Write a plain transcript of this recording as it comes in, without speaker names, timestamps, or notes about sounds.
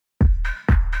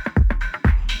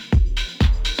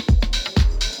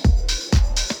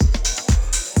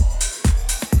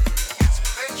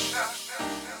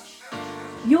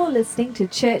You're listening to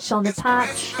Church on the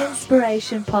Path's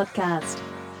Inspiration Podcast.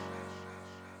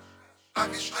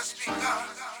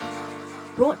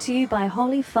 Brought to you by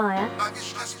Holy Fire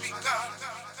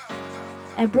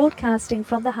and broadcasting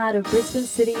from the heart of Brisbane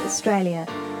City, Australia.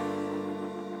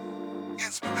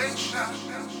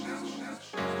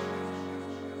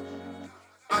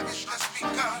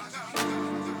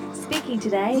 Speaking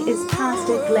today is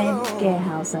Pastor Glenn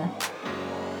Gerhauser.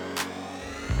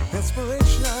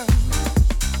 Inspiration.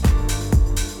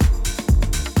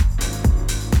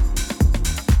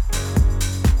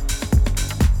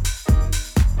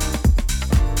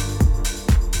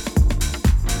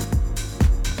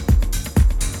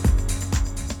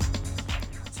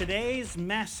 Today's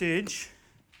message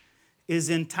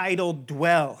is entitled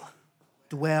Dwell.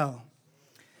 Dwell.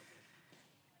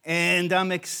 And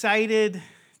I'm excited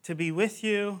to be with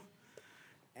you.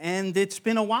 And it's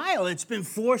been a while. It's been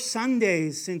 4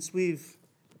 Sundays since we've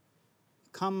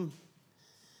come,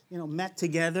 met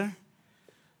together.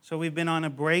 So we've been on a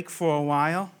break for a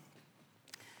while.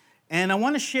 And I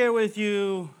want to share with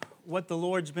you what the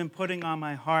Lord's been putting on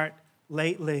my heart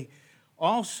lately.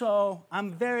 Also,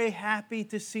 I'm very happy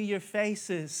to see your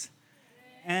faces.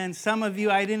 And some of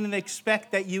you, I didn't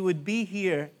expect that you would be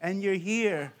here, and you're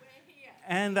here.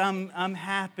 And I'm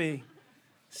happy.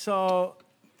 So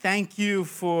thank you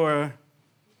for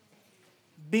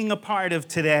being a part of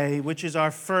today, which is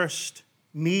our first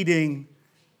meeting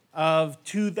of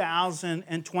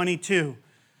 2022.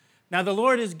 Now, the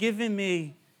Lord has given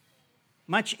me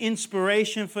much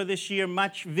inspiration for this year,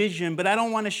 much vision, but I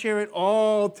don't want to share it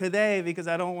all today because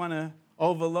I don't want to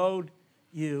overload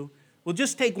you. We'll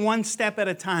just take one step at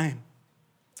a time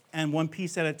and one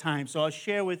piece at a time. So I'll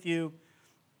share with you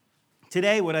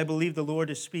today what I believe the Lord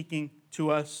is speaking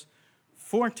to us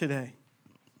for today.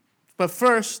 But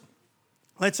first,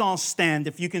 let's all stand.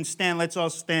 If you can stand, let's all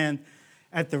stand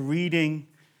at the reading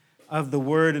of the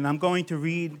word. And I'm going to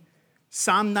read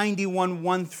Psalm 91,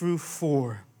 1 through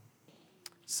 4.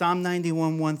 Psalm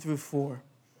 91, 1 through 4.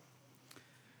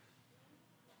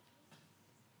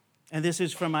 And this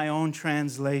is from my own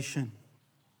translation.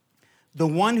 The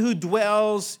one who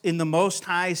dwells in the Most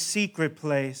High's secret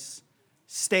place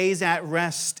stays at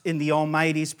rest in the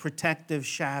Almighty's protective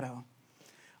shadow.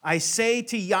 I say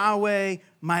to Yahweh,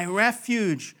 my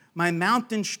refuge, my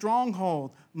mountain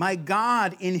stronghold, my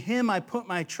God, in him I put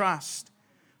my trust.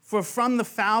 For from the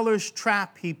fowler's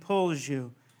trap he pulls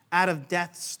you. Out of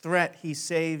death's threat he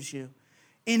saves you.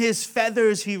 In his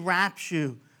feathers he wraps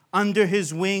you. Under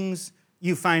his wings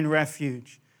you find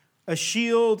refuge. A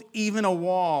shield, even a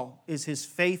wall, is his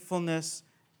faithfulness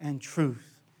and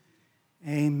truth.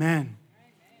 Amen.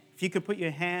 If you could put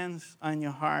your hands on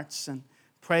your hearts and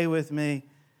pray with me.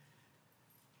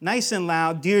 Nice and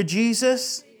loud. Dear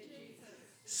Jesus,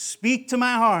 speak to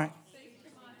my heart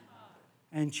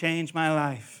and change my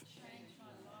life.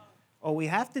 Oh, we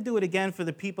have to do it again for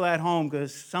the people at home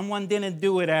because someone didn't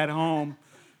do it at home.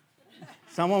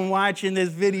 Someone watching this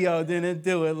video didn't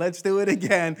do it. Let's do it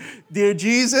again. Dear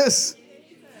Jesus,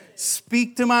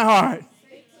 speak to my heart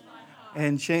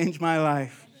and change my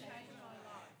life.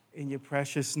 In your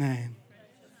precious name.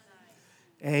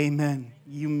 Amen.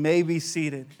 You may be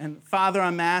seated. And Father,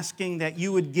 I'm asking that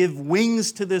you would give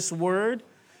wings to this word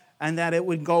and that it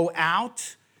would go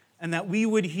out and that we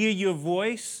would hear your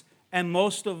voice. And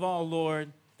most of all,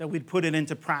 Lord, that we'd put it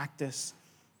into practice.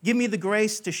 Give me the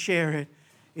grace to share it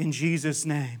in Jesus'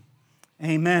 name.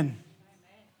 Amen.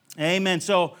 Amen.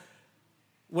 So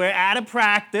we're out of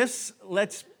practice.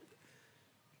 Let's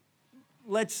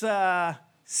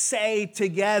say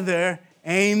together,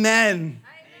 amen.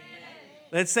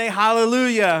 Let's say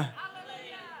hallelujah. Hallelujah.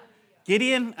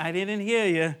 Gideon, I didn't hear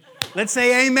you. Let's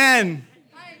say amen.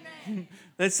 Amen.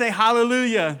 Let's say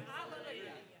hallelujah.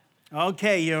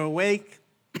 Okay, you're awake,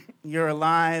 you're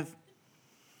alive.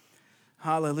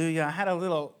 Hallelujah. I had a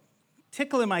little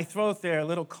tickle in my throat there, a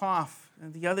little cough.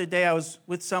 And the other day I was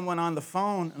with someone on the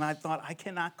phone and I thought, I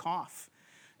cannot cough.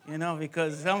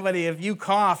 Because somebody, if you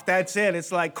cough, that's it. It's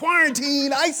like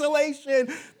quarantine, isolation,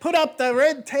 put up the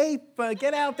red tape,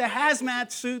 get out the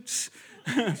hazmat suits.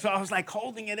 So I was like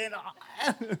holding it in.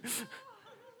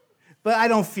 But I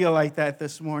don't feel like that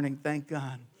this morning, thank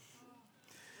God.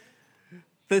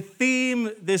 The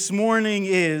theme this morning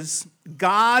is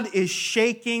God is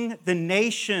shaking the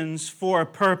nations for a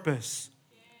purpose.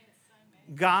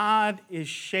 God is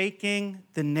shaking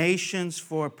the nations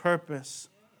for a purpose.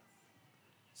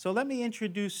 So let me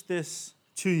introduce this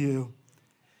to you.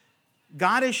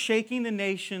 God is shaking the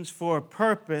nations for a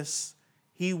purpose.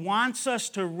 He wants us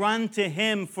to run to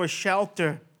him for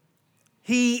shelter.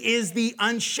 He is the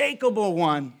unshakable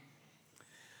one.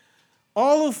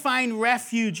 All who find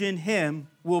refuge in him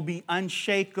will be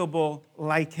unshakable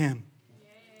like him.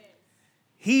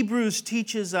 Hebrews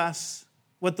teaches us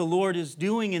what the Lord is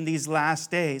doing in these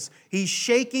last days. He's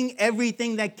shaking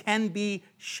everything that can be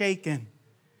shaken.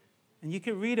 And you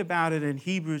can read about it in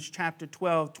Hebrews chapter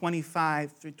 12,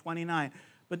 25 through 29.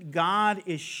 But God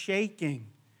is shaking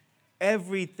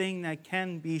everything that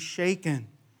can be shaken.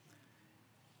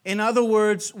 In other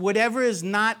words, whatever is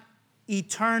not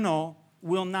eternal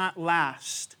will not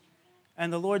last.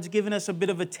 And the Lord's given us a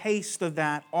bit of a taste of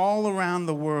that all around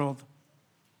the world.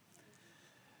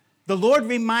 The Lord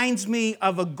reminds me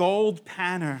of a gold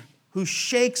panner who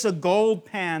shakes a gold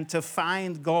pan to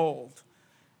find gold.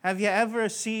 Have you ever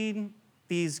seen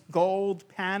these gold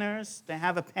panners? They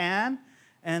have a pan,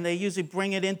 and they usually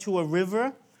bring it into a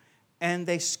river, and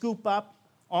they scoop up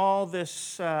all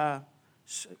this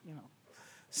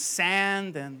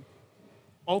sand, and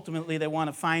ultimately they want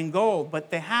to find gold. But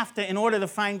they have to, in order to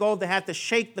find gold, they have to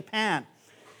shake the pan.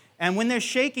 And when they're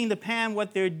shaking the pan,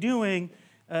 what they're doing,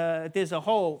 there's a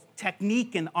whole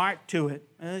technique and art to it.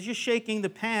 As you're shaking the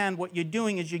pan, what you're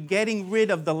doing is you're getting rid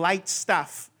of the light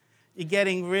stuff. You're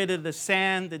getting rid of the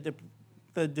sand,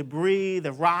 the debris,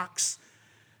 the rocks.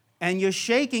 And you're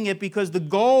shaking it because the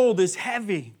gold is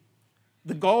heavy.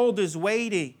 The gold is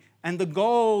weighty. And the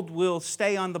gold will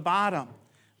stay on the bottom.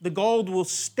 The gold will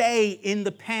stay in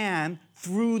the pan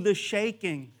through the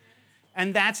shaking.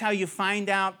 And that's how you find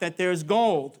out that there's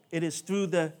gold. It is through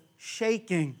the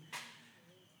shaking.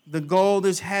 The gold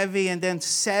is heavy and then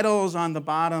settles on the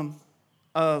bottom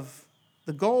of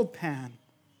the gold pan.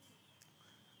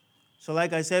 So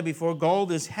like I said before,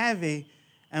 gold is heavy,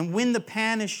 and when the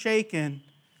pan is shaken,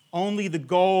 only the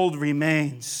gold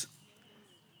remains.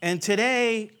 And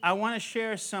today, I want to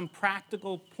share some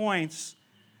practical points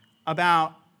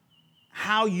about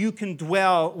how you can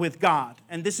dwell with God.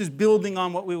 And this is building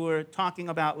on what we were talking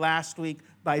about last week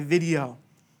by video.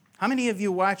 How many of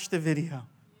you watched the video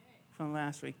from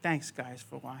last week? Thanks, guys,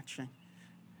 for watching.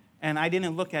 And I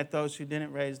didn't look at those who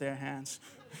didn't raise their hands.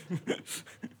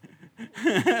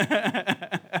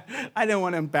 I didn't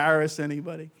want to embarrass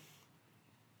anybody.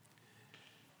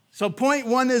 So point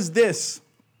one is this.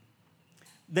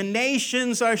 The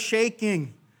nations are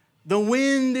shaking. The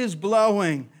wind is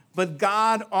blowing. But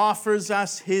God offers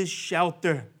us his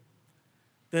shelter.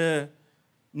 The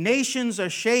nations are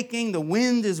shaking. The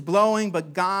wind is blowing.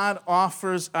 But God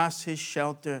offers us his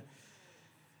shelter.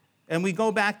 And we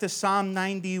go back to Psalm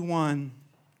 91,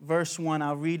 verse 1.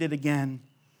 I'll read it again.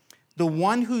 The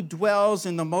one who dwells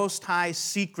in the Most High's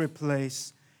secret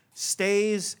place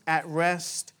stays at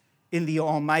rest in the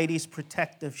Almighty's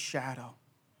protective shadow.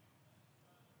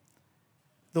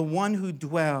 The one who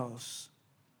dwells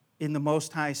in the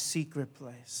Most High's secret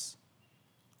place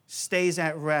stays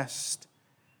at rest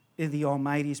in the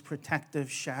Almighty's protective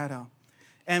shadow.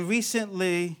 And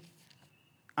recently,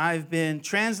 I've been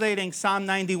translating Psalm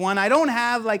 91. I don't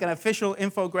have like an official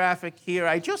infographic here.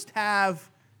 I just have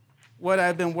what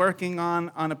I've been working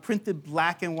on a printed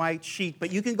black and white sheet.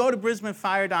 But you can go to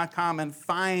brisbanefire.com and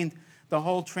find the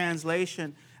whole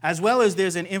translation, as well as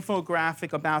there's an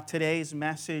infographic about today's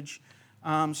message.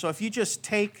 So if you just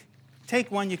take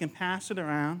one, you can pass it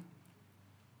around.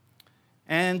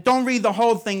 And don't read the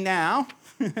whole thing now,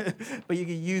 but you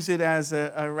can use it as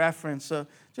a reference. So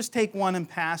just take one and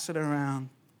pass it around.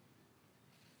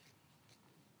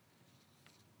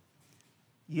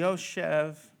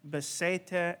 Yoshev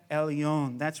Beseter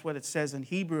Elyon. That's what it says in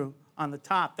Hebrew on the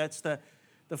top. That's the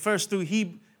first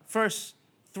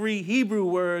three Hebrew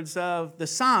words of the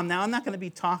psalm. Now, I'm not going to be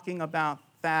talking about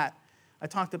that. I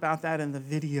talked about that in the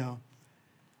video.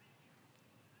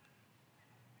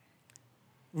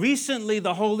 Recently,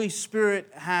 the Holy Spirit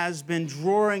has been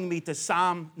drawing me to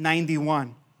Psalm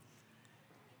 91.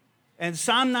 And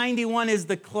Psalm 91 is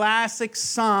the classic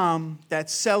psalm that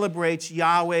celebrates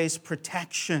Yahweh's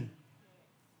protection.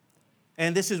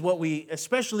 And this is what we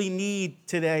especially need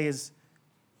today is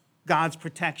God's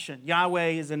protection. Yahweh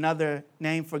is another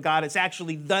name for God. It's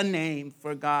actually the name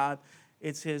for God.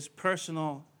 It's his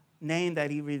personal name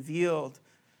that he revealed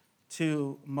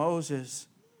to Moses.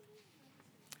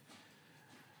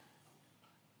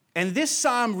 And this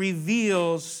psalm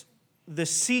reveals the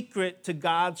secret to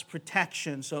God's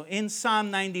protection. So in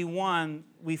Psalm 91,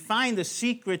 we find the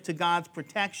secret to God's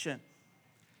protection.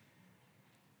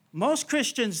 Most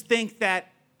Christians think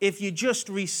that if you just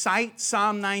recite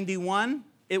Psalm 91,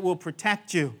 it will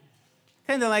protect you.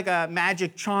 Kind of like a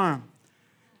magic charm.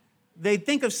 They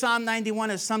think of Psalm 91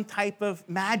 as some type of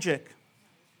magic.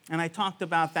 And I talked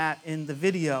about that in the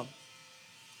video.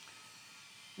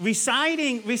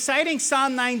 Reciting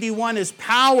Psalm 91 is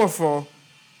powerful,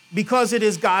 because it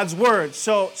is God's word.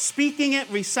 So speaking it,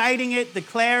 reciting it,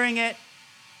 declaring it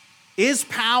is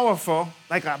powerful,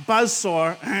 like a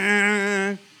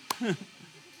buzzsaw.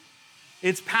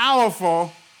 It's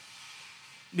powerful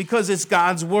because it's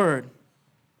God's word.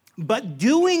 But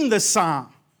doing the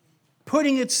psalm,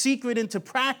 putting its secret into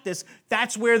practice,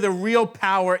 that's where the real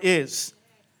power is.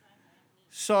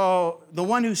 So the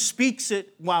one who speaks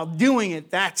it while doing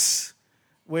it, that's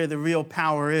where the real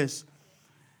power is.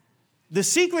 The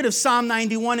secret of Psalm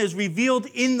 91 is revealed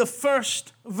in the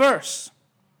first verse.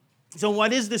 So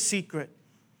what is the secret?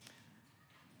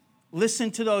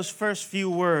 Listen to those first few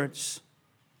words.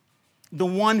 The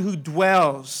one who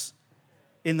dwells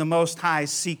in the Most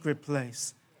High's secret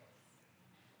place.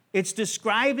 It's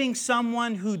describing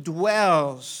someone who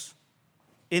dwells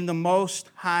in the Most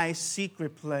High's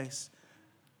secret place.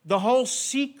 The whole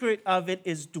secret of it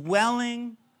is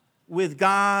dwelling with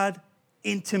God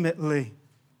intimately.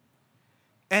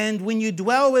 And when you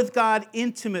dwell with God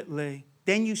intimately,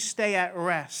 then you stay at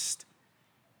rest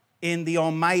in the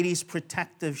Almighty's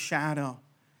protective shadow.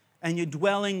 And you're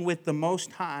dwelling with the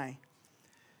Most High.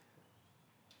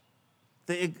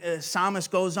 The psalmist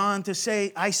goes on to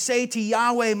say, I say to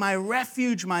Yahweh, my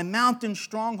refuge, my mountain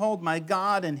stronghold, my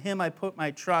God, in him I put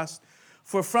my trust.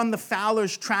 For from the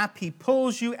fowler's trap he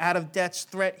pulls you, out of death's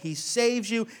threat he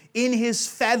saves you. In his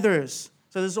feathers.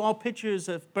 So there's all pictures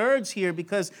of birds here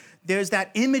because there's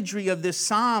that imagery of this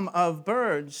psalm of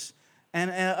birds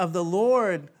and of the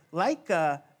Lord like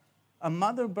a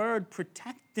mother bird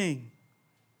protecting.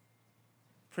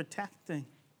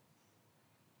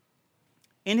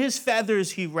 In his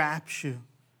feathers he wraps you.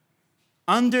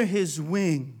 Under his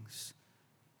wings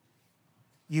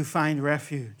you find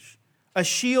refuge. A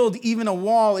shield, even a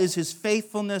wall, is his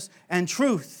faithfulness and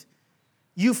truth.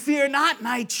 You fear not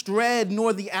night's dread,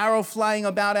 nor the arrow flying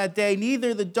about at day,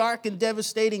 neither the dark and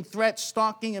devastating threat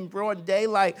stalking in broad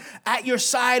daylight. At your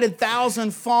side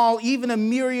 1,000 fall, even a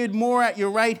myriad more at your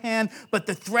right hand, but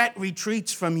the threat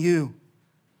retreats from you.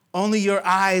 Only your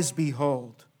eyes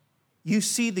behold. You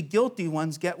see the guilty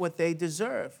ones get what they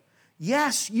deserve.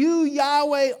 Yes, you,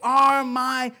 Yahweh, are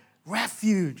my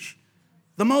refuge.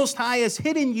 The Most High has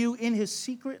hidden you in his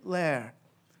secret lair.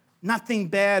 Nothing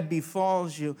bad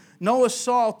befalls you. No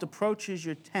assault approaches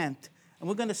your tent. And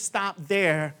we're going to stop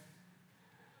there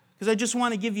because I just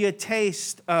want to give you a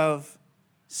taste of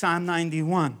Psalm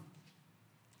 91.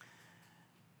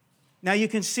 Now you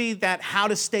can see that how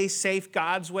to stay safe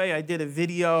God's way. I did a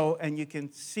video, and you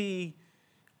can see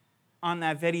on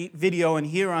that video and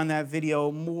hear on that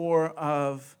video more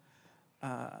of,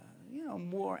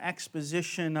 more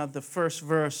exposition of the first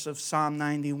verse of Psalm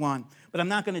 91. But I'm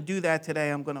not going to do that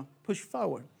today. I'm going to push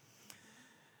forward.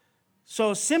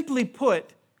 So simply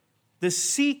put, the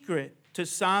secret to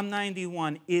Psalm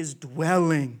 91 is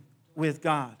dwelling with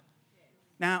God.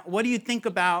 Now, what do you think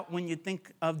about when you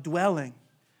think of dwelling?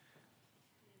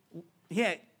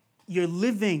 Yeah, you're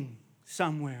living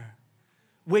somewhere.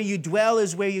 Where you dwell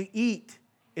is where you eat.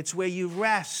 It's where you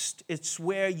rest. It's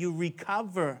where you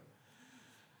recover.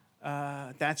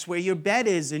 That's where your bed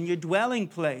is in your dwelling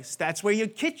place. That's where your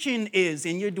kitchen is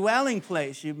in your dwelling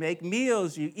place. You make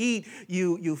meals, you eat,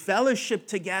 you fellowship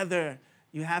together,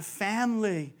 you have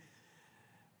family.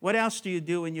 What else do you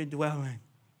do in your dwelling?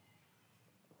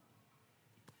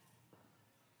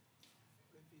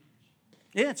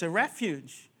 Yeah, it's a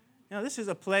refuge. This is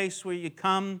a place where you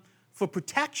come for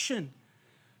protection.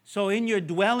 So in your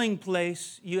dwelling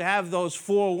place, you have those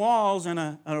four walls and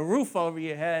a roof over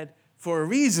your head for a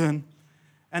reason,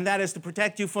 and that is to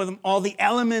protect you from all the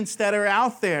elements that are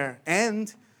out there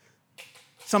and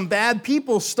some bad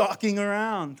people stalking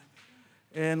around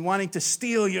and wanting to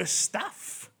steal your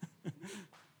stuff.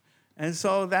 And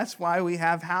so that's why we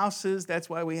have houses, that's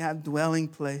why we have dwelling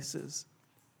places.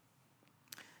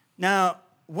 Now,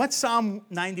 what Psalm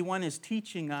 91 is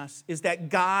teaching us is that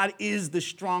God is the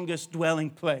strongest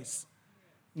dwelling place.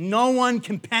 No one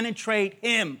can penetrate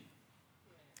him.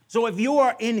 So if you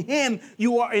are in him,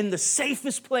 you are in the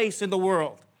safest place in the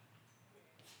world.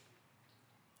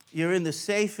 You're in the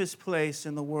safest place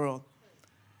in the world.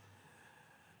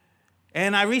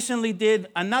 And I recently did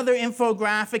another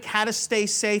infographic, How to Stay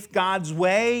Safe God's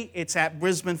Way. It's at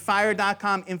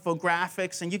brisbanefire.com,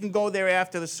 infographics. And you can go there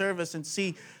after the service and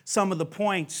see some of the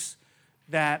points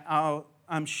that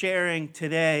I'm sharing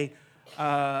today.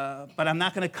 But I'm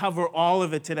not going to cover all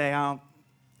of it today. I'll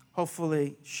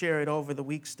hopefully share it over the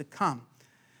weeks to come.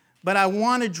 But I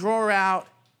want to draw out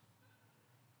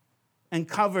and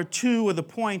cover two of the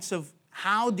points of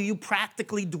how do you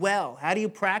practically dwell? How do you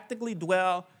practically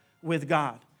dwell with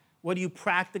God? What do you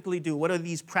practically do? What are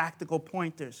these practical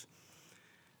pointers?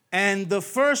 And the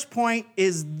first point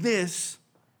is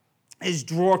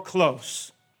draw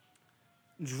close.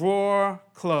 Draw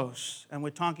close. And we're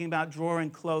talking about drawing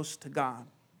close to God.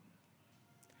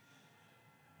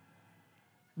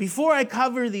 Before I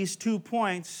cover these 2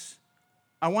 points,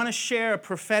 I want to share a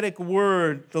prophetic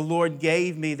word the Lord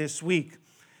gave me this week.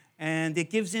 And it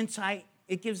gives insight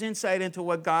into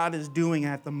what God is doing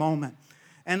at the moment.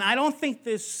 And I don't think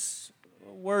this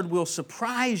word will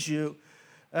surprise you.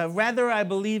 Rather, I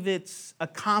believe it's a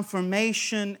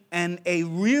confirmation and a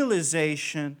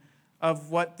realization of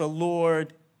what the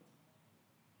Lord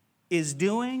is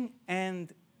doing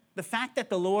and the fact that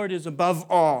the Lord is above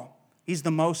all. He's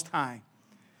the Most High.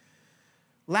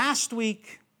 Last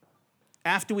week,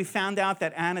 after we found out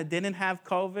that Anna didn't have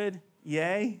COVID,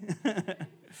 yay,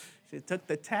 she took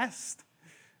the test.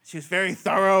 She was very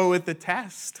thorough with the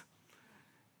test.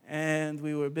 And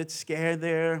we were a bit scared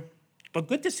there. But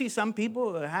good to see some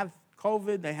people that have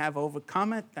COVID, they have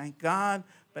overcome it, thank God.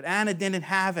 But Anna didn't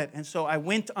have it. And so I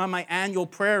went on my annual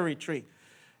prayer retreat.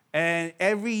 And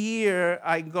every year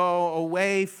I go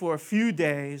away for a few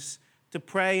days to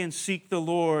pray and seek the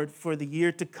Lord for the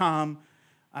year to come.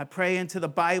 I pray into the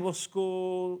Bible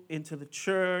school, into the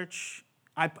church.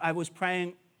 I was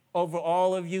praying over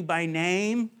all of you by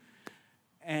name.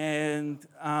 And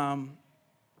I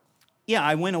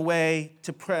went away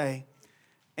to pray.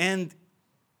 And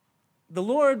the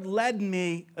Lord led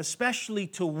me especially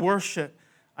to worship.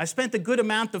 I spent a good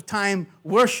amount of time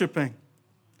worshiping.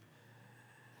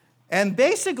 And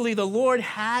basically, the Lord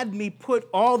had me put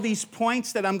all these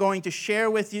points that I'm going to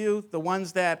share with you, the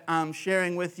ones that I'm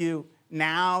sharing with you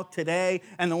now, today,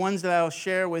 and the ones that I'll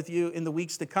share with you in the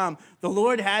weeks to come. The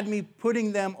Lord had me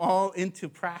putting them all into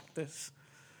practice.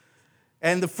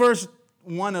 And the first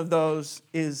one of those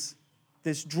is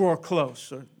this draw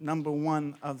close, or number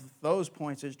one of those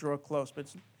points is draw close. But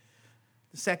it's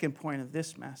the second point of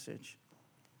this message.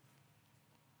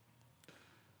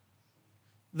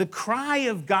 The cry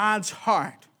of God's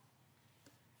heart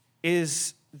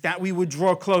is that we would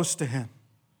draw close to Him.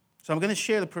 So I'm going to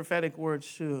share the prophetic word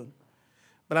soon.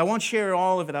 But I won't share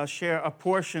all of it. I'll share a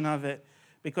portion of it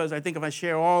because I think if I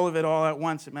share all of it all at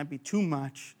once, it might be too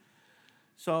much.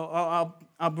 So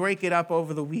I'll break it up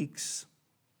over the weeks.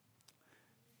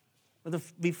 But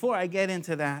before I get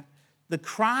into that, the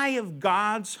cry of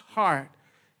God's heart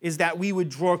is that we would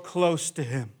draw close to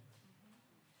Him.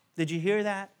 Did you hear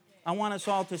that? I want us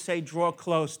all to say, draw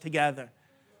close together.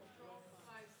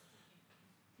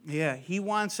 Yeah, He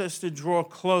wants us to draw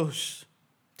close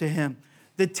to Him.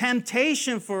 The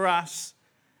temptation for us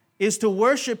is to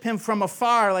worship Him from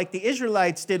afar like the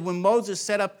Israelites did when Moses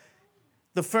set up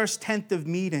the first tent of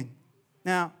meeting.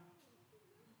 Now,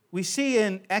 we see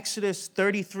in Exodus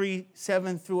 33,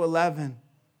 7 through 11,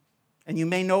 and you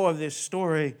may know of this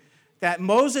story, that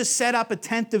Moses set up a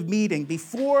tent of meeting.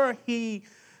 Before he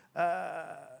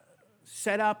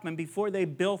set up and before they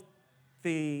built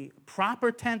the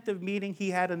proper tent of meeting, he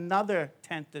had another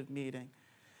tent of meeting.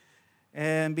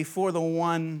 And before the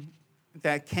one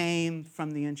that came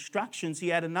from the instructions, he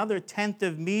had another tent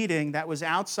of meeting that was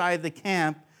outside the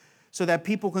camp so that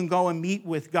people can go and meet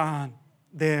with God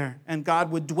there. And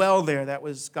God would dwell there. That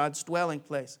was God's dwelling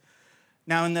place.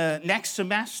 Now, in the next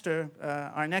semester,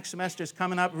 our next semester is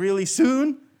coming up really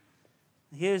soon.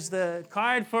 Here's the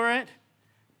card for it.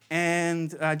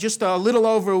 And just a little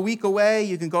over a week away,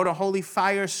 you can go to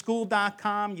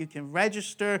holyfireschool.com. You can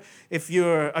register. If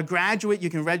you're a graduate, you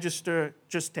can register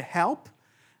just to help.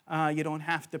 You don't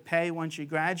have to pay once you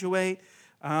graduate.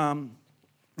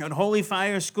 At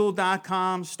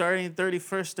holyfireschool.com, starting the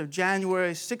 31st of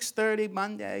January, 6:30,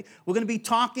 Monday. We're going to be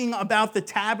talking about the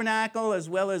tabernacle as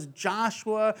well as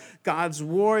Joshua, God's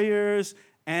warriors,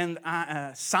 and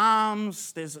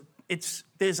Psalms.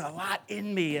 There's a lot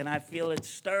in me, and I feel it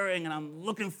stirring, and I'm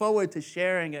looking forward to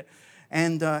sharing it.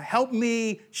 And help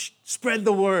me spread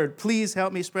the word. Please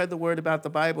help me spread the word about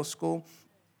the Bible school.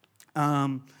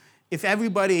 If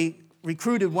everybody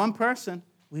recruited one person,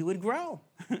 we would grow.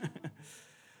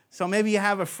 So maybe you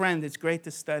have a friend. It's great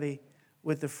to study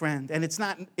with a friend. And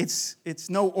it's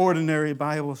no ordinary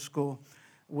Bible school.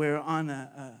 We're on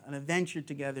an adventure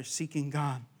together seeking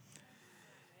God.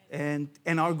 And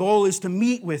our goal is to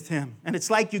meet with Him. And it's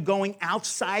like you're going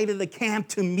outside of the camp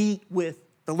to meet with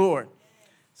the Lord.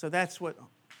 So that's what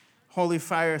Holy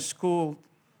Fire School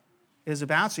is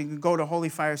about. So you can go to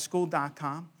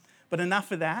holyfireschool.com. But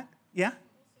enough of that. Yeah?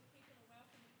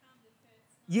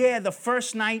 Yeah, the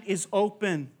first night is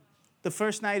open. The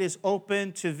first night is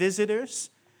open to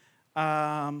visitors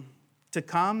to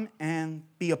come and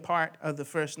be a part of the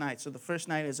first night. So the first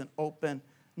night is an open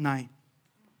night.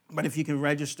 But if you can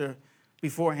register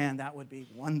beforehand, that would be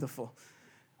wonderful.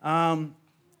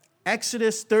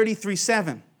 Exodus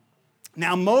 33:7.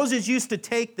 Now Moses used to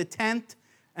take the tent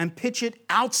and pitch it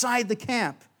outside the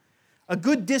camp, a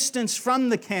good distance from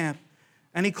the camp,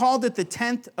 and he called it the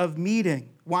tent of meeting.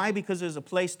 Why? Because there's a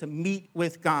place to meet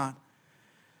with God.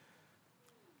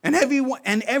 And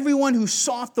everyone who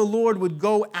sought the Lord would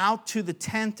go out to the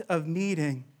tent of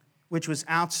meeting, which was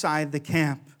outside the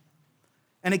camp.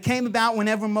 And it came about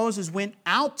whenever Moses went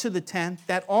out to the tent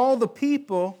that all the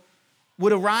people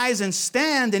would arise and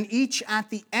stand, and each at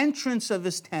the entrance of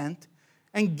his tent,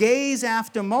 and gaze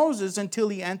after Moses until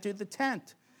he entered the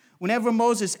tent. Whenever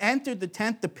Moses entered the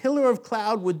tent, the pillar of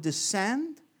cloud would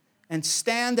descend and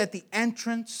stand at the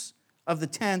entrance of the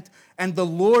tent, and the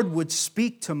Lord would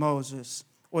speak to Moses,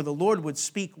 or the Lord would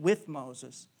speak with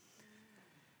Moses.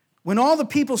 When all the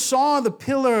people saw the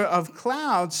pillar of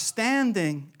cloud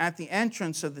standing at the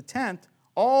entrance of the tent,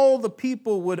 all the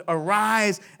people would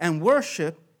arise and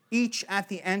worship, each at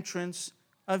the entrance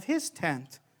of his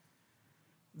tent.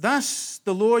 Thus,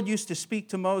 the Lord used to speak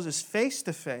to Moses face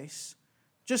to face,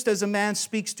 just as a man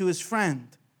speaks to his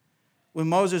friend. When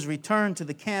Moses returned to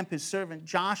the camp, his servant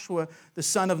Joshua, the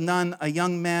son of Nun, a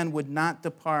young man, would not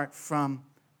depart from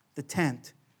the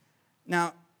tent.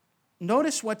 Now,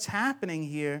 notice what's happening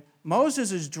here.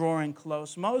 Moses is drawing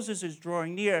close. Moses is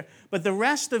drawing near. But the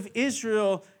rest of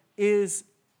Israel is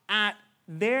at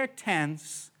their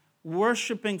tents,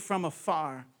 worshiping from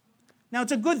afar. Now,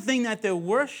 it's a good thing that they're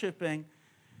worshiping,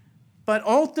 but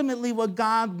ultimately what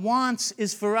God wants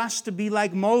is for us to be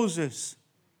like Moses,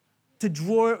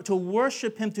 to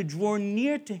worship him, to draw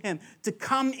near to him, to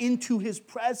come into his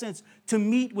presence, to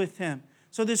meet with him.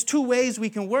 So there's two ways we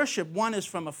can worship. One is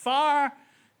from afar,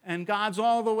 and God's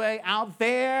all the way out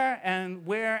there, and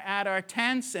we're at our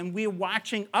tents, and we're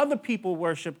watching other people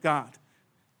worship God.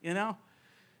 You know?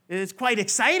 It's quite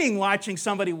exciting watching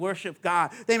somebody worship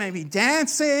God. They may be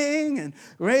dancing and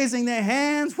raising their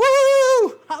hands.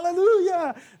 Woo!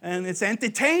 Hallelujah! And it's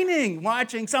entertaining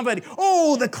watching somebody.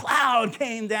 Oh, the cloud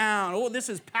came down. Oh, this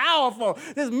is powerful.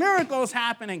 There's miracles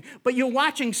happening. But you're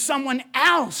watching someone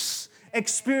else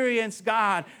experience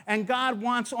God. And God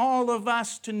wants all of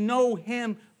us to know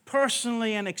him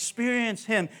personally and experience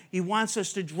him. He wants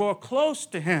us to draw close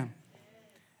to him.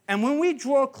 And when we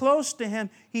draw close to him,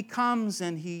 he comes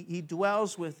and he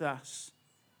dwells with us.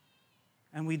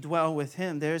 And we dwell with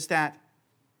him. There's that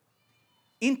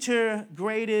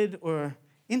integrated or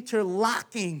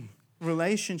interlocking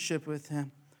relationship with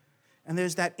him. And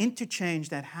there's that interchange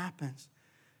that happens.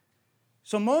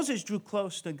 So Moses drew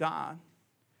close to God,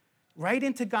 right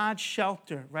into God's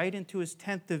shelter, right into his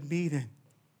tent of meeting.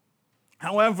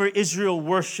 However, Israel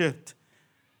worshiped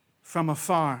from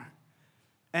afar.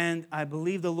 And I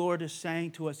believe the Lord is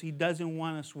saying to us, he doesn't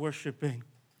want us worshiping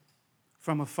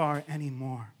from afar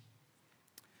anymore.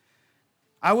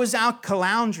 I was out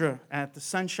Caloundra at the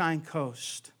Sunshine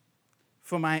Coast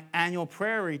for my annual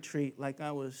prayer retreat, like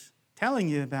I was telling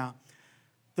you about.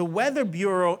 The Weather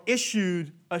Bureau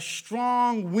issued a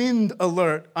strong wind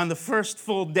alert on the first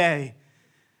full day.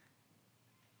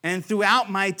 And throughout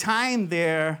my time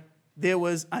there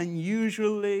was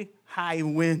unusually high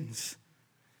winds.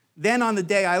 Then on the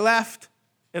day I left,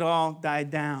 it all died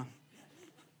down.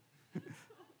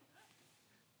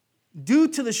 Due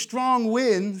to the strong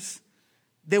winds,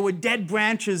 there were dead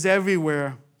branches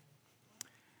everywhere.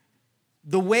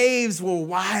 The waves were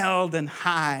wild and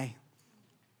high.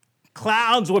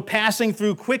 Clouds were passing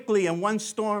through quickly, and one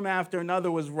storm after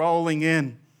another was rolling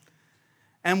in.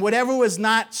 And whatever was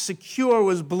not secure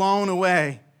was blown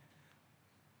away.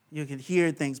 You could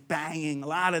hear things banging, a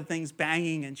lot of things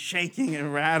banging and shaking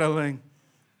and rattling.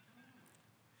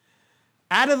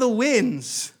 Out of the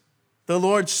winds, the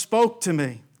Lord spoke to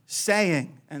me,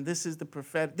 saying, and this is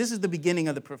the beginning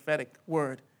of the prophetic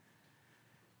word.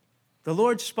 The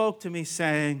Lord spoke to me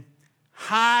saying,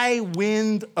 high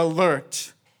wind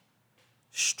alert.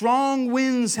 Strong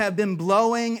winds have been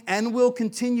blowing and will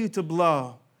continue to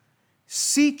blow.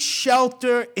 Seek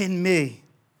shelter in me.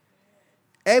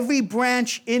 Every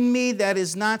branch in me that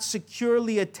is not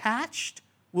securely attached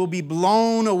will be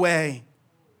blown away.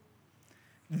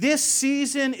 This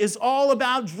season is all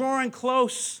about drawing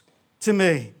close to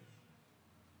me.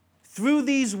 Through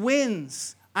these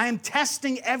winds, I am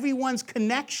testing everyone's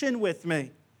connection with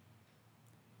me.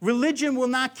 Religion will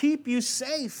not keep you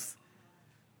safe.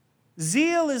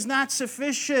 Zeal is not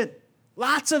sufficient.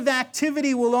 Lots of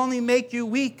activity will only make you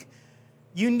weak.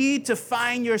 You need to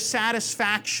find your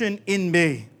satisfaction in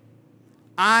me.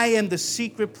 I am the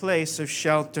secret place of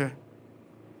shelter.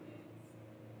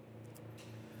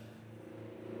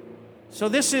 So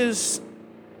this is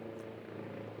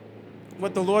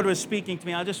what the Lord was speaking to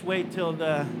me. I'll just wait till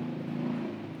the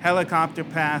helicopter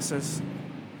passes.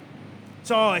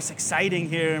 So it's exciting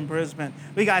here in Brisbane.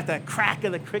 We got the crack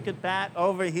of the cricket bat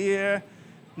over here.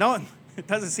 No, it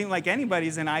doesn't seem like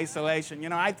anybody's in isolation. You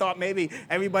know, I thought maybe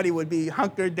everybody would be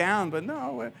hunkered down, but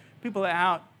no, people are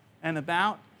out and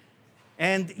about.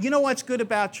 And you know what's good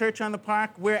about Church on the Park?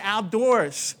 We're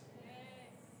outdoors.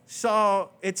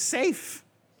 So it's safe,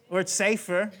 or it's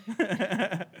safer.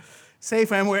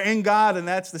 Safer, and we're in God, and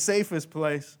that's the safest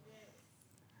place.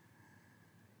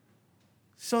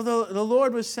 So the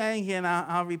Lord was saying here, and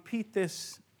I'll repeat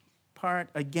this part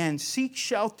again. Seek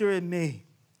shelter in me.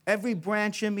 Every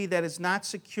branch in me that is not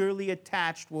securely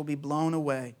attached will be blown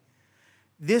away.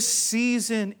 This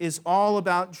season is all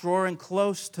about drawing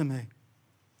close to me.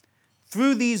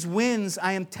 Through these winds,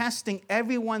 I am testing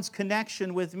everyone's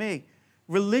connection with me.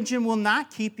 Religion will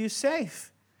not keep you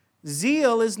safe.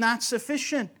 Zeal is not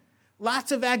sufficient.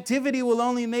 Lots of activity will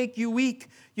only make you weak.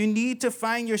 You need to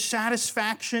find your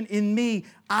satisfaction in me.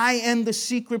 I am the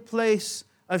secret place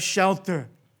of shelter.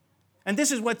 And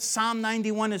this is what Psalm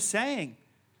 91 is saying.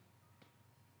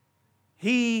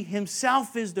 He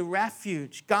himself is the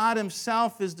refuge. God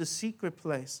himself is the secret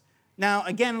place. Now,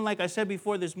 again, like I said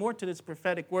before, there's more to this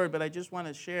prophetic word, but I just want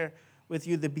to share with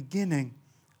you the beginning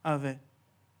of it.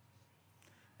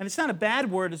 And it's not a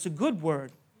bad word, it's a good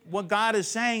word. What God is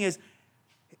saying is,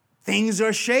 things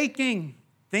are shaking,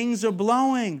 things are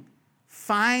blowing.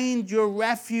 Find your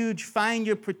refuge, find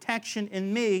your protection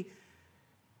in me.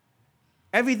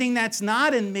 Everything that's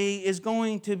not in me is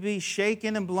going to be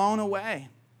shaken and blown away.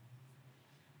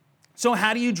 So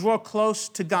how do you draw close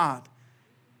to God?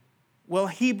 Well,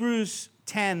 Hebrews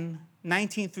 10,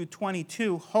 19 through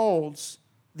 22 holds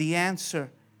the answer.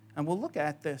 And we'll look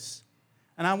at this.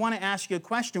 And I want to ask you a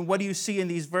question. What do you see in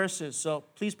these verses? So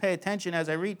please pay attention as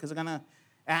I read, because I'm going to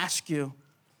ask you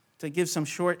to give some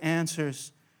short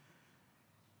answers.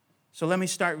 So let me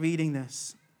start reading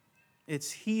this.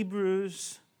 It's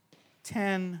Hebrews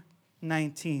 10,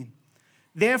 19.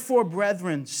 Therefore,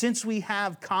 brethren, since we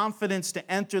have confidence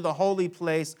to enter the holy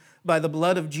place by the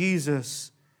blood of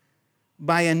Jesus,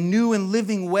 by a new and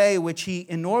living way which he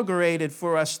inaugurated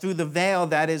for us through the veil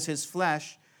that is his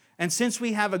flesh, and since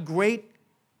we have a great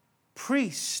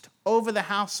priest over the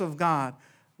house of God,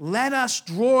 let us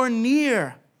draw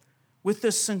near with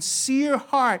a sincere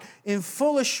heart in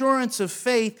full assurance of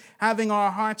faith, having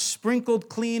our hearts sprinkled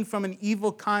clean from an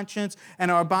evil conscience and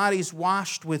our bodies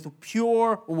washed with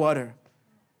pure water.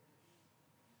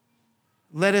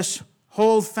 Let us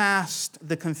hold fast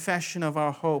the confession of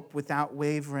our hope without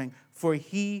wavering, for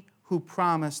he who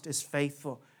promised is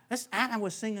faithful. Anna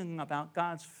was singing about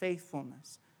God's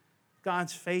faithfulness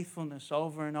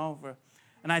over and over.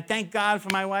 And I thank God for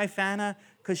my wife, Anna,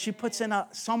 because she puts in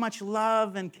so much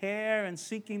love and care and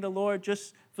seeking the Lord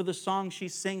just for the songs she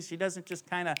sings. She doesn't just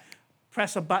kind of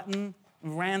press a button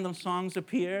and random songs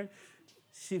appear.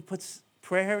 She puts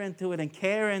prayer into it and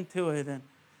care into it.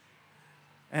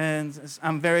 And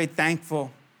I'm very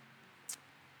thankful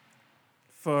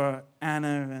for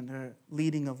Anna and her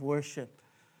leading of worship.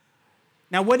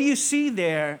 Now, what do you see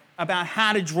there about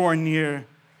how to draw near?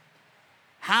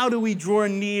 How do we draw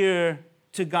near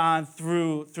to God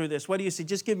through this? What do you see?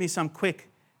 Just give me some quick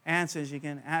answers. You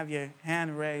can have your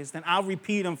hand raised, and I'll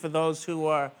repeat them for those who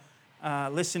are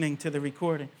listening to the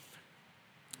recording.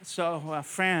 So,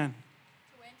 Fran.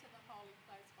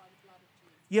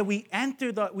 Yeah,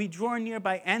 we draw near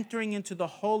by entering into the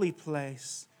holy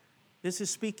place. This is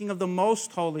speaking of the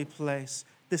most holy place,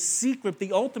 the secret,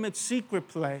 the ultimate secret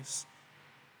place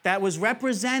that was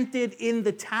represented in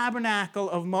the tabernacle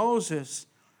of Moses.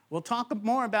 We'll talk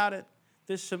more about it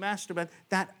this semester, but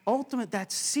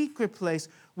that secret place,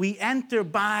 we enter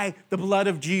by the blood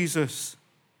of Jesus.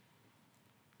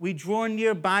 We draw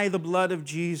near by the blood of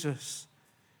Jesus.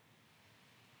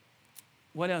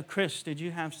 What else? Chris, did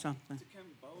you have something?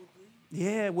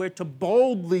 Yeah, we're to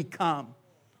boldly come.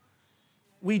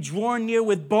 We draw near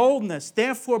with boldness.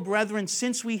 Therefore, brethren,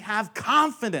 since we have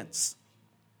confidence,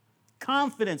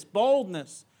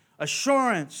 boldness,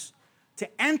 assurance,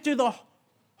 to enter the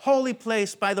holy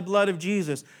place by the blood of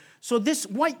Jesus. So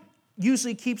what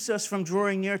usually keeps us from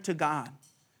drawing near to God?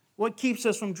 What keeps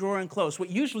us from drawing close? What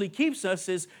usually keeps us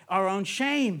is our own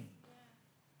shame,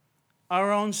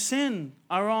 our own sin,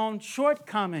 our own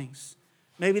shortcomings.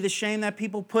 Maybe the shame that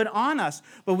people put on us.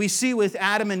 But we see with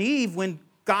Adam and Eve, when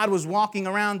God was walking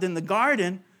around in the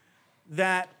garden,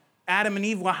 that Adam and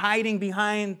Eve were hiding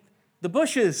behind the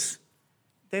bushes.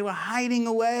 They were hiding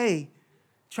away,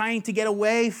 trying to get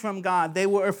away from God. They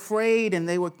were afraid and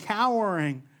they were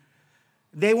cowering.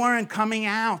 They weren't coming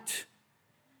out.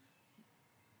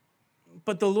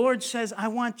 But the Lord says, I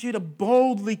want you to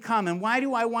boldly come. And why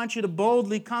do I want you to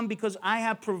boldly come? Because I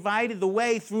have provided the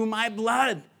way through my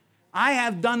blood. I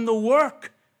have done the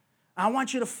work. I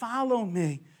want you to follow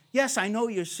me. Yes, I know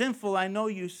you're sinful. I know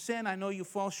you sin. I know you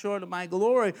fall short of my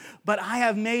glory. But I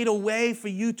have made a way for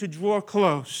you to draw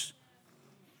close.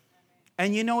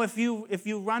 And you know, if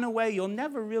you run away, you'll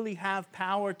never really have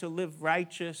power to live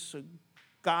righteous or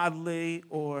godly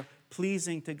or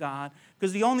pleasing to God.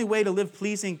 Because the only way to live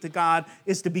pleasing to God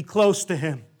is to be close to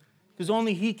Him. Because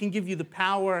only He can give you the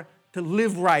power to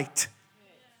live right.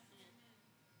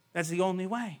 That's the only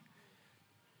way.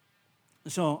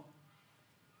 So,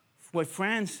 what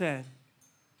Fran said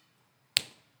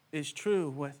is true.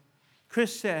 What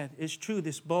Chris said is true.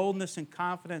 This boldness and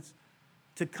confidence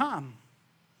to come.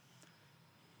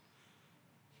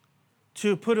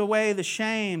 To put away the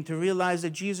shame, to realize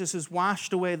that Jesus has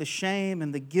washed away the shame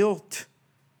and the guilt.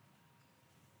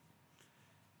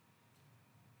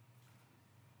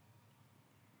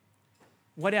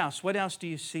 What else? What else do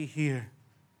you see here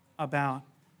about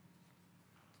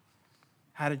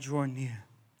how to draw near?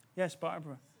 Yes,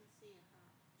 Barbara.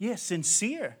 Yes,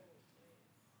 sincere.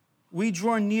 We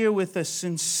draw near with a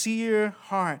sincere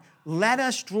heart. Let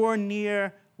us draw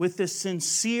near with a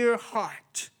sincere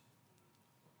heart.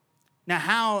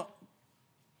 Now,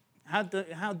 how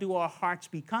do our hearts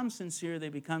become sincere? They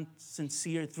become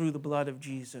sincere through the blood of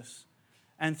Jesus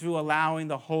and through allowing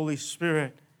the Holy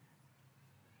Spirit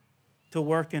to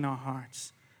work in our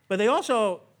hearts. But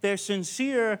they're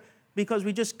sincere because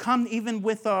we just come even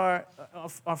with our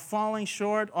falling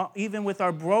short, or even with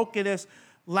our brokenness,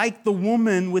 like the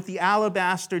woman with the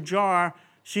alabaster jar.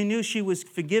 She knew she was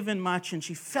forgiven much, and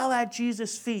she fell at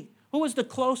Jesus' feet. Who was the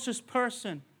closest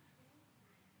person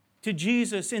to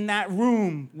Jesus in that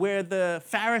room where the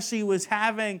Pharisee was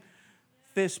having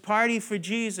this party for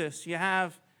Jesus? You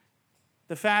have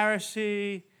the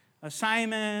Pharisee,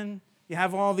 Simon, you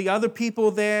have all the other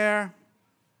people there.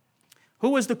 Who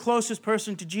was the closest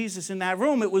person to Jesus in that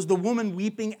room? It was the woman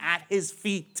weeping at His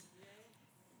feet.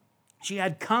 She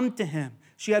had come to Him.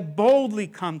 She had boldly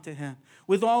come to Him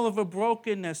with all of her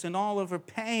brokenness and all of her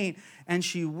pain. And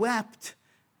she wept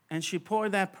and she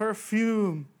poured that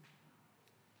perfume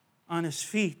on His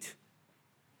feet.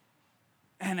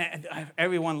 And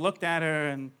everyone looked at her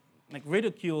and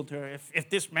ridiculed her.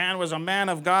 If this man was a man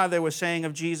of God, they were saying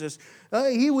of Jesus,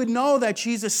 he would know that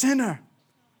she's a sinner.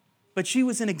 But she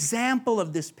was an example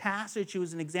of this passage. She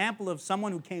was an example of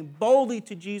someone who came boldly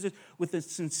to Jesus with a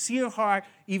sincere heart,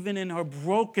 even in her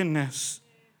brokenness.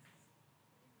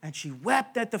 And she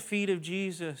wept at the feet of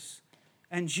Jesus.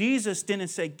 And Jesus didn't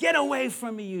say, "Get away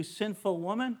from me, you sinful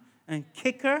woman," and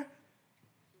kick her.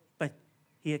 But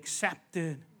He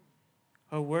accepted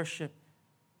her worship.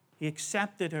 He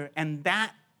accepted her. And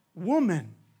that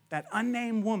woman, that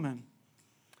unnamed woman,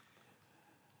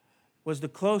 was the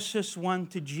closest one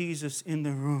to Jesus in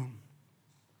the room.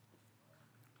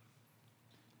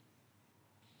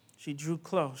 She drew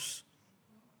close.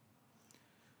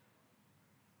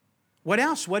 What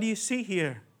else? What do you see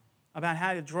here about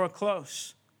how to draw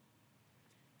close?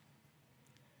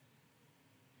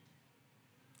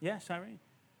 Yes, Irene?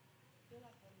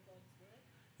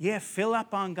 Yeah, fill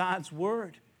up on God's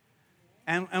Word.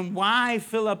 And why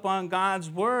fill up on God's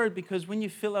Word? Because when you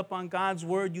fill up on God's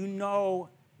Word, you know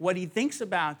what He thinks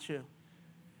about you.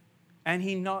 And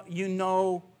you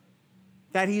know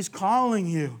that He's calling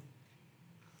you.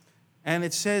 And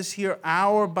it says here,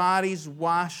 our bodies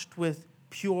washed with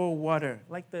pure water,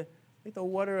 like the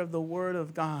water of the Word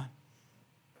of God.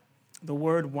 The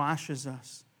Word washes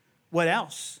us. What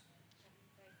else?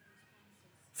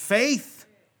 Faith.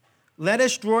 Let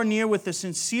us draw near with a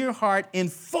sincere heart in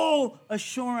full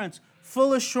assurance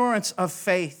of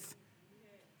faith.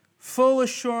 Full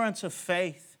assurance of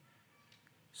faith.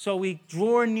 So we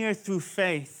draw near through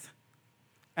faith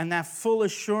and that full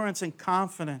assurance and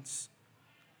confidence.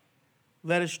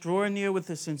 Let us draw near with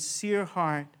a sincere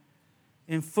heart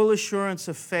in full assurance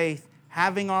of faith,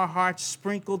 having our hearts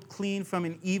sprinkled clean from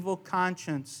an evil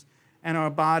conscience and our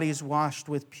bodies washed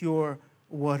with pure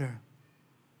water.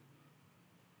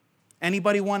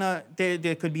 Anybody want to,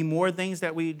 there could be more things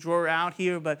that we draw out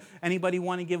here, but anybody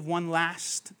want to give one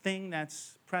last thing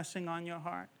that's pressing on your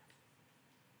heart?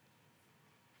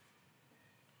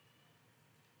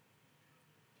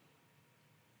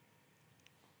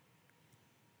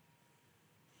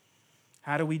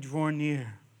 How do we draw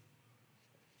near?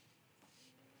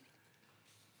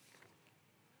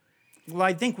 Well,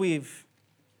 I think we've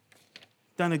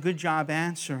done a good job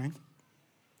answering.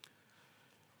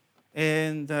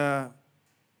 And, of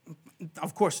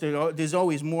course, there's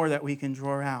always more that we can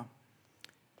draw out.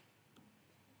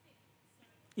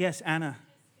 Yes, Anna.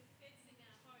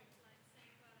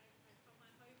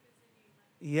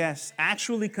 Yes,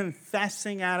 actually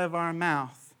confessing out of our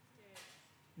mouth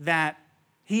that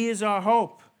He is our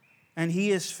hope and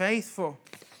He is faithful.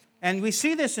 And we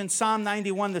see this in Psalm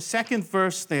 91, the second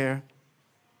verse there.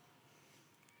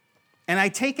 And I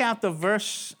take out the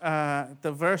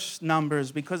verse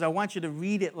numbers because I want you to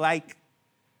read it like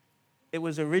it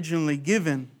was originally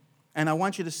given. And I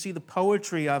want you to see the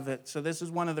poetry of it. So this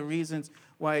is one of the reasons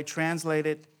why I translate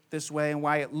it this way and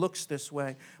why it looks this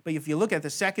way. But if you look at the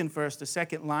second verse, the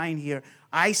second line here,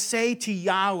 I say to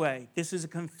Yahweh, this is a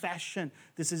confession,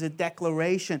 this is a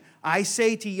declaration. I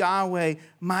say to Yahweh,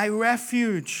 my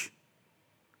refuge,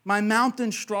 my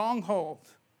mountain stronghold,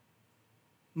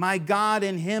 my God,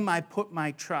 in Him I put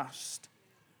my trust.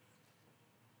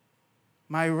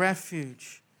 My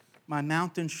refuge, my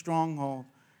mountain stronghold,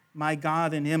 my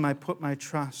God, in Him I put my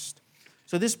trust.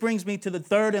 So this brings me to the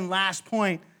third and last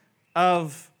point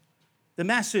of the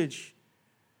message.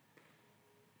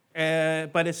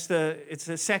 But it's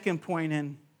the second point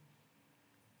in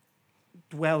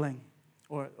dwelling,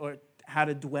 or how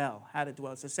to dwell. How to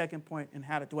dwell. It's the second point in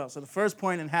how to dwell. So the first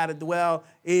point in how to dwell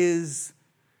is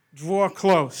draw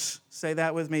close. Say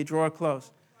that with me, draw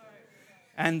close.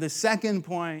 And the second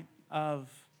point of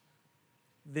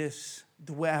this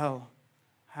dwell,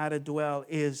 how to dwell,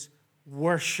 is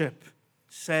worship.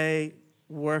 Say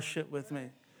worship with me.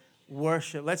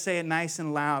 Worship. Let's say it nice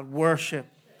and loud. Worship.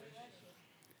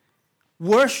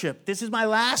 Worship. This is my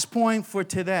last point for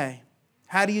today.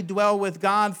 How do you dwell with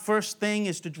God? First thing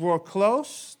is to draw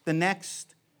close. The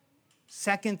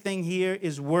second thing here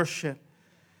is worship.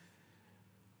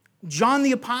 John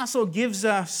the Apostle gives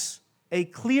us a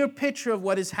clear picture of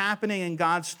what is happening in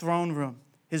God's throne room,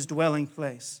 His dwelling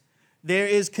place. There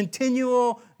is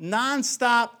continual,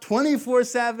 nonstop,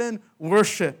 24/7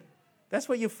 worship. That's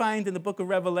what you find in the book of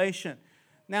Revelation.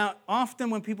 Now, often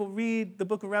when people read the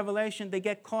book of Revelation, they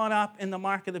get caught up in the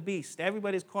mark of the beast.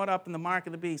 Everybody's caught up in the mark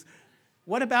of the beast.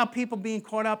 What about people being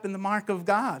caught up in the mark of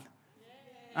God?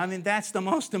 I mean, that's the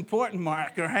most important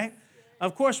mark, right?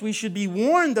 Of course, we should be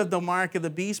warned of the mark of the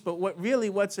beast, but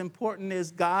what's important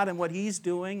is God and what He's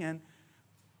doing and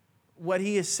what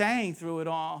He is saying through it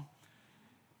all.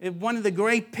 One of the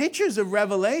great pictures of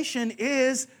Revelation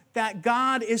is that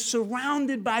God is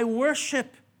surrounded by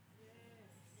worship.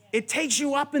 It takes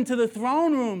you up into the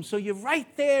throne room, so you're right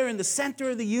there in the center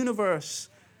of the universe,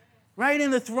 right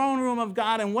in the throne room of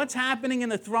God. And what's happening in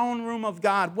the throne room of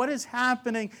God? What is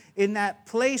happening in that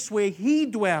place where He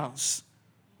dwells?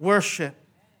 Worship.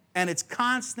 And it's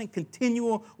constant,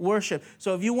 continual worship.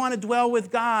 So if you want to dwell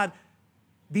with God,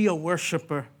 be a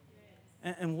worshiper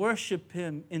and worship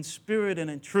Him in spirit and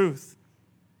in truth.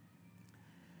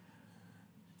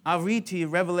 I'll read to you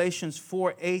Revelations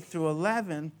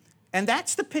 4:8-11. And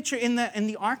that's the picture in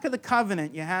the Ark of the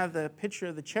Covenant. You have the picture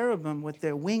of the cherubim with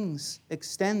their wings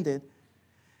extended.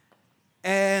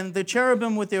 And the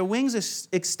cherubim with their wings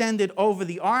extended over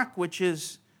the ark, which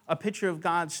is a picture of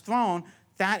God's throne,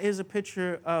 that is a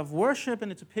picture of worship,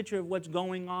 and it's a picture of what's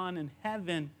going on in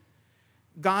heaven.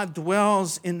 God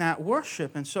dwells in that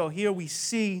worship. And so here we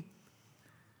see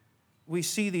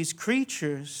these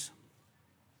creatures.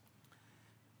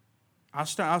 I'll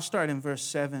start in verse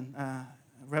 7,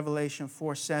 Revelation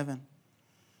 4:7.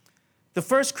 The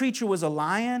first creature was a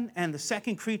lion, and the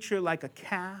second creature like a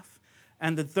calf,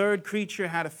 and the third creature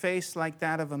had a face like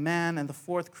that of a man, and the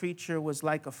fourth creature was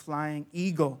like a flying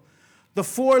eagle. The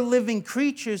four living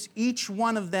creatures, each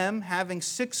one of them having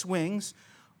 6 wings,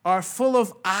 are full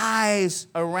of eyes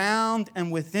around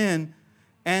and within,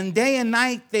 and day and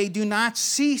night they do not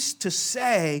cease to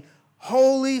say,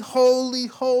 Holy, holy,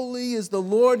 holy is the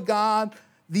Lord God,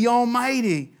 the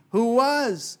Almighty, who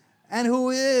was and who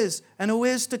is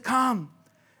to come.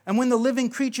 And when the living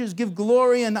creatures give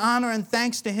glory and honor and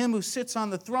thanks to Him who sits on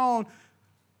the throne,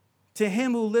 to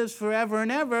Him who lives forever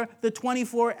and ever, the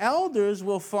 24 elders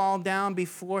will fall down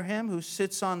before Him who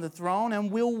sits on the throne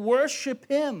and will worship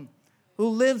Him who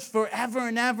lives forever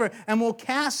and ever, and will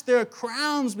cast their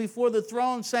crowns before the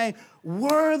throne, saying,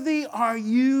 Worthy are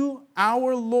you,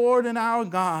 our Lord and our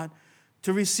God,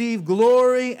 to receive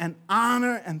glory and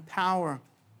honor and power.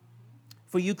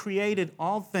 For you created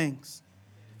all things,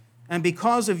 and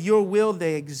because of your will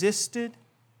they existed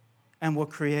and were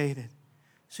created.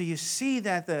 So you see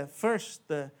that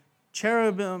the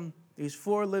cherubim, these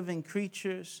 4 living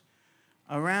creatures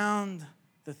around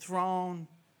the throne,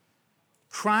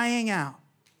 crying out,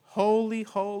 Holy,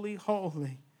 holy,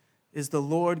 holy is the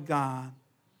Lord God,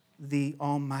 the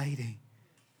Almighty,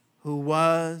 who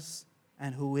was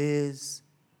and who is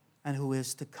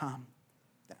to come.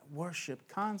 That worship,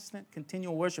 constant,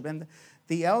 continual worship. And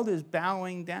the elders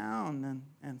bowing down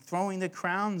and throwing their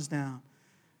crowns down.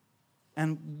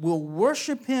 And will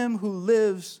worship him who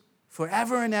lives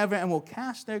forever and ever, and will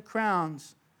cast their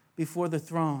crowns before the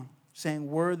throne, saying,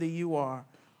 worthy you are,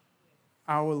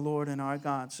 our Lord and our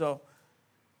God. So,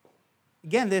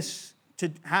 again,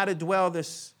 how to dwell,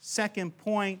 this second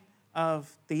point of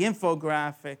the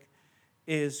infographic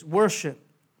is worship.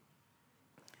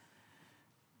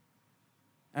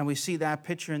 And we see that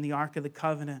picture in the Ark of the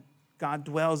Covenant. God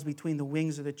dwells between the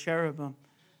wings of the cherubim.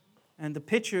 And the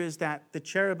picture is that the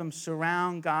cherubim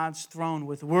surround God's throne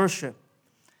with worship.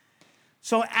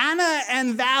 So Anna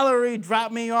and Valerie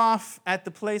dropped me off at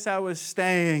the place I was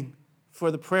staying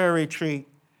for the prayer retreat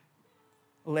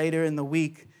later in the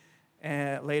week,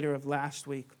 later of last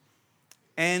week.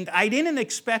 And I didn't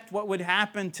expect what would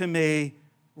happen to me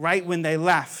right when they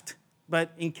left.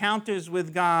 But encounters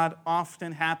with God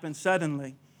often happen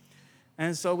suddenly.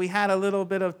 And so we had a little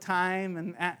bit of time,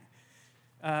 and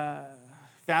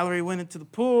Valerie went into the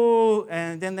pool,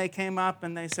 and then they came up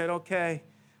and they said, okay,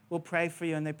 we'll pray for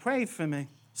you. And they prayed for me.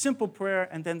 Simple prayer,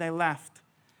 and then they left.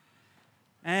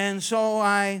 And so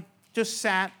I just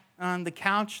sat on the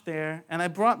couch there, and I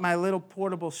brought my little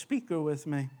portable speaker with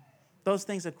me. Those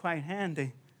things are quite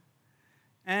handy.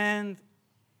 And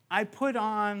I put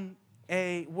on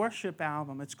a worship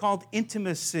album. It's called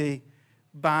Intimacy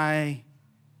by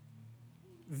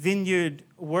Vineyard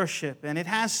Worship. And it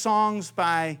has songs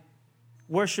by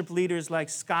worship leaders like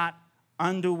Scott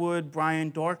Underwood,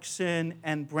 Brian Dorkson,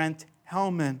 and Brent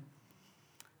Hellman.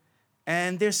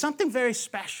 And there's something very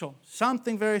special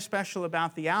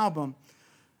about the album.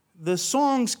 The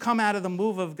songs come out of the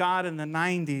move of God in the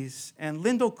 90s, and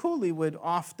Lyndall Cooley would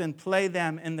often play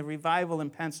them in the revival in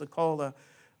Pensacola,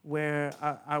 where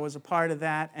I was a part of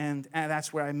that, and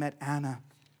that's where I met Anna.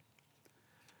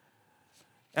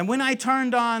 And when I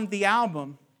turned on the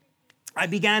album, I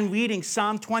began reading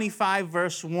Psalm 25,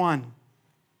 verse 1.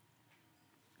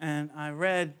 And I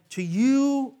read, to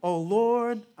you, O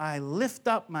Lord, I lift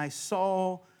up my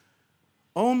soul.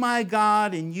 O my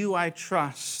God, in you I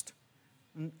trust.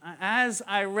 And as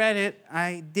I read it,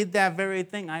 I did that very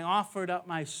thing. I offered up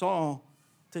my soul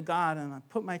to God, and I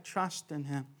put my trust in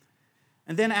him.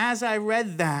 And then as I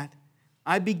read that,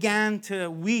 I began to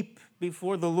weep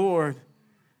before the Lord.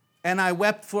 And I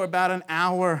wept for about an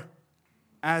hour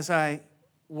as I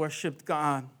worshiped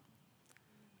God.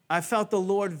 I felt the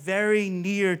Lord very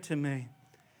near to me.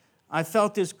 I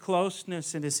felt his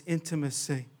closeness and his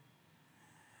intimacy.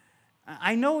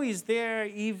 I know he's there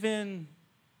even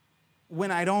when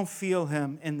I don't feel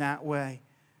him in that way.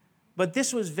 But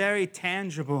this was very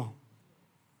tangible.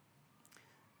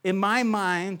 In my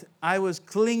mind, I was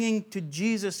clinging to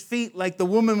Jesus' feet like the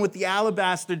woman with the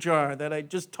alabaster jar that I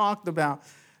just talked about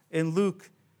in Luke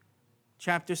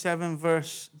chapter 7,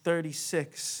 verse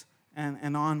 36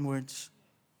 and onwards.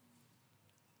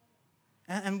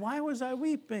 And why was I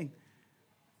weeping?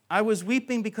 I was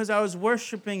weeping because I was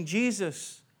worshiping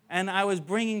Jesus, and I was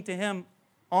bringing to him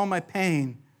all my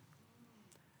pain.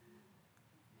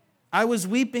 I was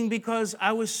weeping because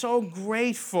I was so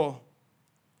grateful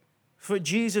for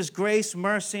Jesus' grace,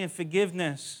 mercy, and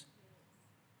forgiveness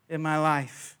in my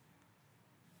life.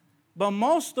 But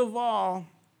most of all,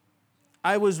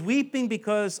 I was weeping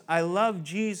because I love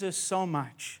Jesus so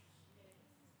much.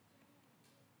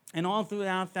 And all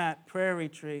throughout that prayer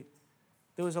retreat,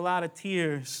 there was a lot of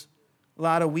tears, a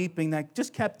lot of weeping that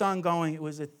just kept on going. It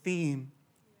was a theme.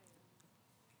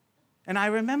 And I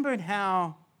remembered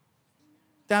how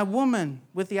that woman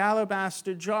with the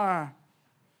alabaster jar,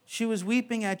 she was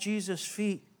weeping at Jesus'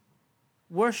 feet,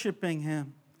 worshiping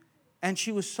him. And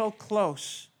she was so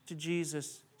close to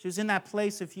Jesus. She was in that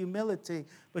place of humility,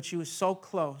 but she was so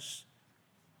close.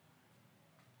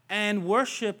 And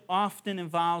worship often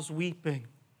involves weeping.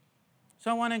 So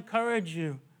I want to encourage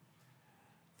you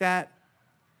that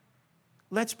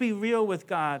let's be real with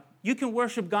God. You can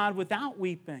worship God without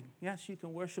weeping. Yes, you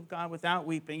can worship God without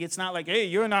weeping. It's not like, hey,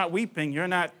 you're not weeping. You're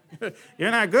not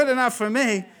good enough for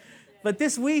me. But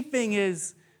this weeping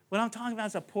is, what I'm talking about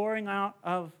is a pouring out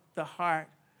of the heart.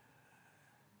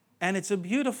 And it's a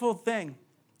beautiful thing.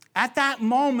 At that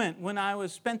moment when I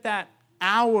spent that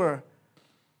hour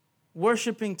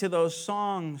worshiping to those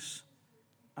songs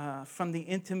from the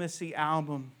Intimacy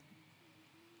album,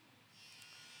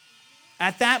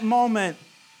 at that moment,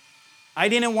 I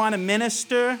didn't want to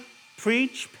minister,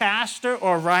 preach, pastor,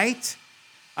 or write.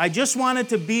 I just wanted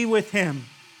to be with him.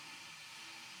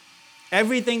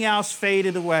 Everything else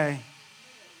faded away.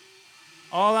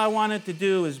 All I wanted to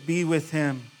do was be with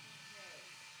him.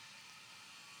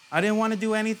 I didn't want to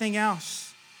do anything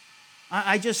else.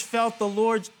 I just felt the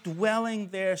Lord dwelling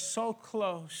there so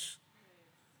close.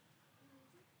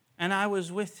 And I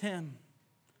was with him.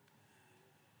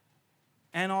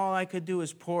 And all I could do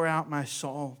is pour out my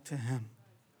soul to him.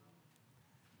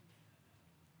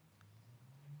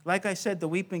 Like I said, the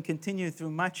weeping continued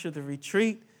through much of the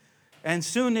retreat. And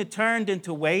soon it turned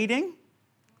into waiting,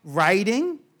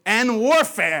 writing, and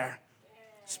warfare.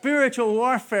 Spiritual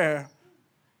warfare.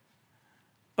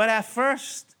 But at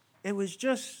first, it was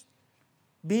just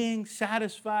being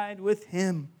satisfied with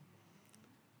him.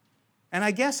 And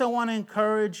I guess I want to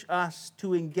encourage us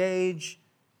to engage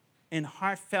in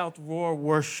heartfelt raw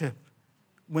worship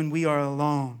when we are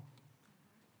alone.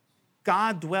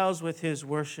 God dwells with his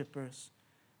worshipers.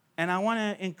 And I want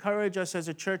to encourage us as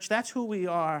a church, that's who we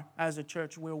are as a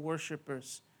church, we're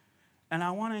worshipers. And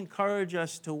I want to encourage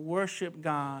us to worship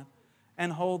God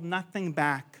and hold nothing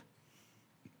back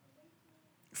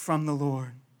from the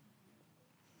Lord.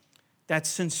 That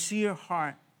sincere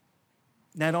heart,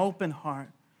 that open heart,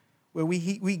 where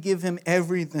we give him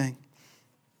everything.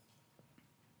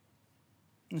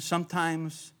 And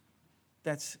sometimes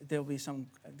there'll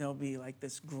be like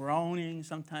this groaning,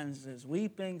 sometimes there's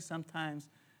weeping, sometimes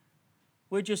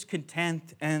we're just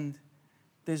content and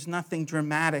there's nothing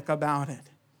dramatic about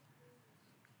it.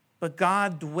 But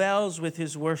God dwells with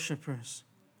his worshipers.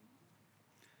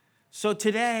 So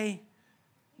today,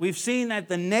 we've seen that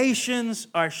the nations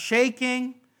are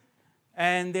shaking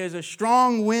and there's a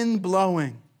strong wind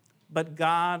blowing, but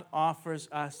God offers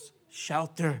us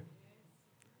shelter.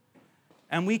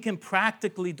 And we can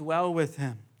practically dwell with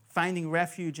him, finding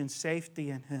refuge and safety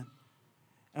in him.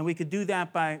 And we could do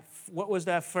that by, what was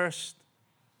that first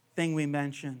thing we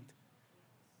mentioned?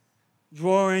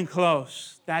 Drawing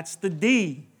close. That's the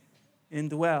D in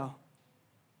dwell.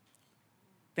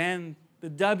 Then the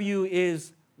W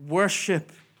is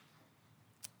worship.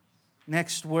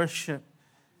 Next, worship.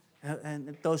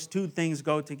 And those two things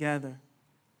go together.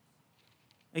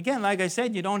 Again, like I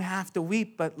said, you don't have to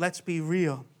weep, but let's be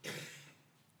real.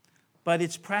 But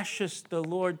it's precious. The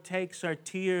Lord takes our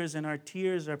tears, and our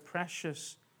tears are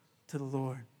precious to the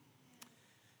Lord.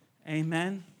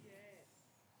 Amen? Yes.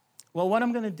 Well, what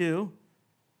I'm going to do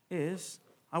is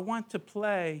I want to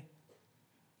play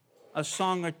a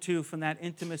song or two from that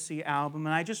Intimacy album,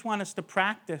 and I just want us to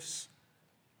practice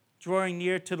drawing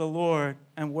near to the Lord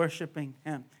and worshiping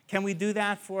him. Can we do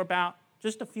that for about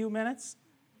just a few minutes?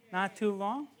 Not too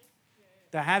long?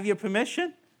 Do I have your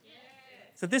permission?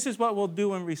 So this is what we'll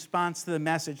do in response to the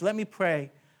message. Let me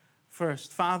pray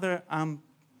first. Father, I'm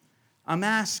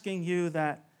asking you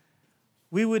that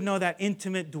we would know that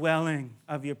intimate dwelling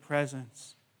of your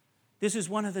presence. This is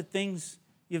one of the things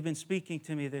you've been speaking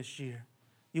to me this year.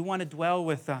 You want to dwell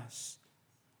with us,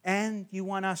 and you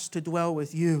want us to dwell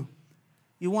with you.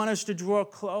 You want us to draw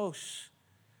close.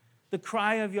 The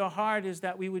cry of your heart is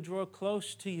that we would draw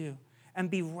close to you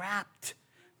and be wrapped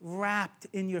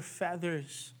in your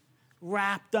feathers,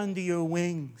 wrapped under your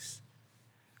wings.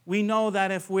 We know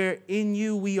that if we're in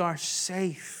you, we are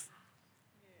safe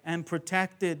and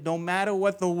protected no matter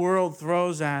what the world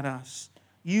throws at us.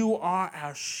 You are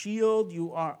our shield.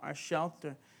 You are our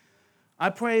shelter.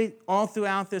 I pray all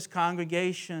throughout this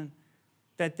congregation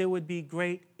that there would be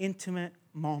great intimate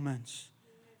moments.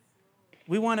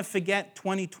 We want to forget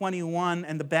 2021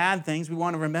 and the bad things. We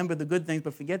want to remember the good things,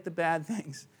 but forget the bad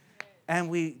things. And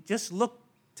we just look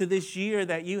to this year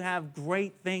that you have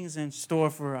great things in store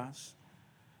for us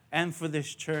and for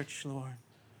this church, Lord.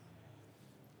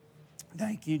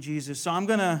 Thank you, Jesus. So I'm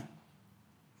going to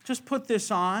just put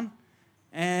this on,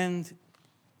 and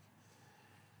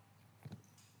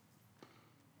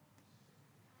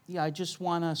I just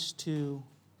want us to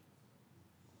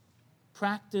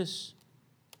practice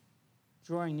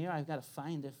drawing near. I've got to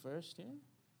find it first here.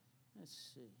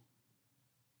 Let's see.